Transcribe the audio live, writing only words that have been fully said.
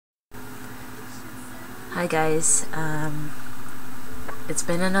Hi guys, it's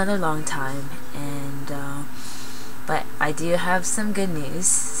been another long time, and but I do have some good news,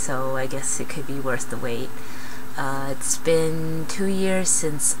 so I guess it could be worth the wait. It's been 2 years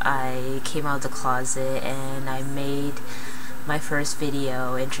since I came out of the closet and I made my first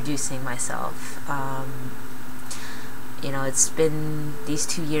video introducing myself. You know, these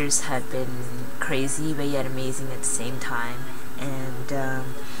 2 years have been crazy but yet amazing at the same time, and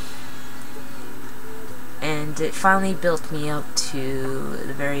it finally built me up to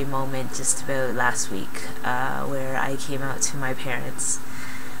the very moment just about last week where I came out to my parents.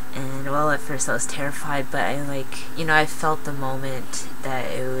 And well, at first I was terrified, but I felt the moment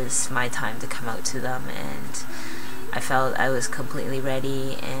that it was my time to come out to them, and I felt I was completely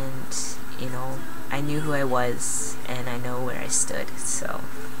ready, and I knew who I was and I know where I stood.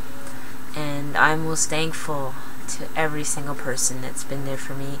 And I'm most thankful to every single person that's been there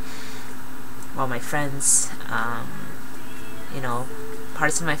for me. All my friends,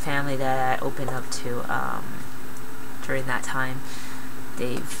 parts of my family that I opened up to during that time.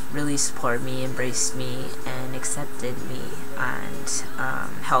 They've really supported me, embraced me, and accepted me, and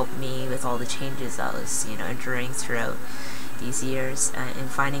helped me with all the changes I was, enduring throughout these years in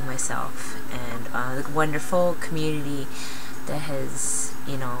finding myself. And the wonderful community that has,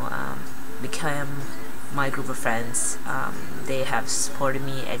 become my group of friends. They have supported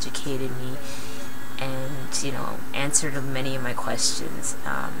me, educated me, and answered many of my questions,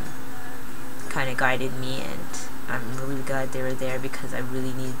 kind of guided me, and I'm really glad they were there because I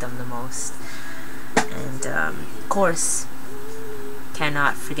really needed them the most. And of course,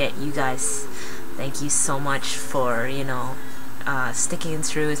 cannot forget you guys. Thank you so much for sticking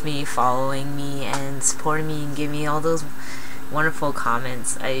through with me, following me, and supporting me, and giving me all those wonderful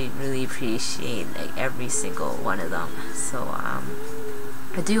comments. I really appreciate every single one of them. So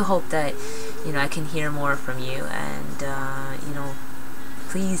I do hope that I can hear more from you, and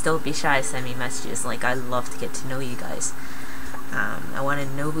please don't be shy, send me messages. I'd love to get to know you guys. I want to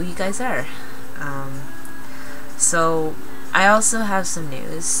know who you guys are. So I also have some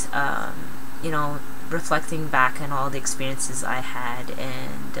news, reflecting back on all the experiences I had,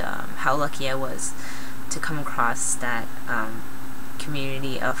 and how lucky I was to come across that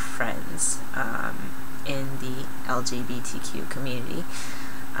community of friends in the LGBTQ community.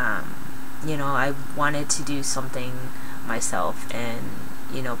 I wanted to do something myself and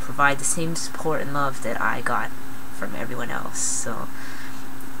provide the same support and love that I got from everyone else. So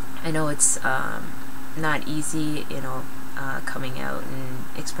I know it's not easy, coming out and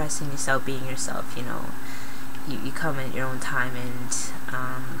expressing yourself, being yourself. You come at your own time, and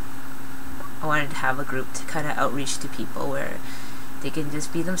I wanted to have a group to kind of outreach to people where they can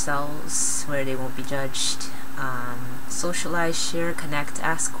just be themselves, where they won't be judged, socialize, share, connect,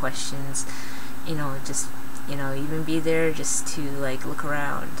 ask questions, even be there just to look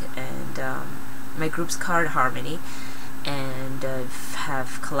around. And my group's called Harmony, and I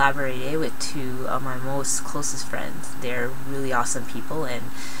have collaborated with 2 of my most closest friends. They're really awesome people, and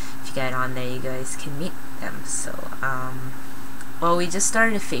if you get on there, you guys can meet them. So well, we just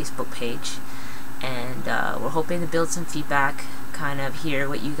started a Facebook page, and we're hoping to build some feedback, kind of hear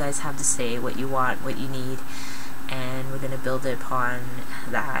what you guys have to say, what you want, what you need, and we're going to build it upon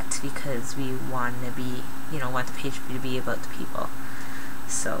that because we want to be, want the page to be about the people.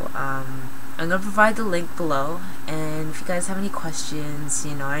 So I'm going to provide the link below, and if you guys have any questions,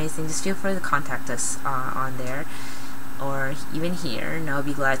 or anything, just feel free to contact us on there, or even here, and I'll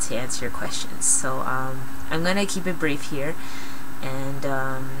be glad to answer your questions. So I'm going to keep it brief here, and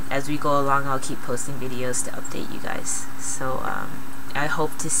as we go along, I'll keep posting videos to update you guys. So I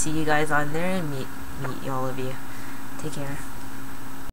hope to see you guys on there and meet all of you. Take care.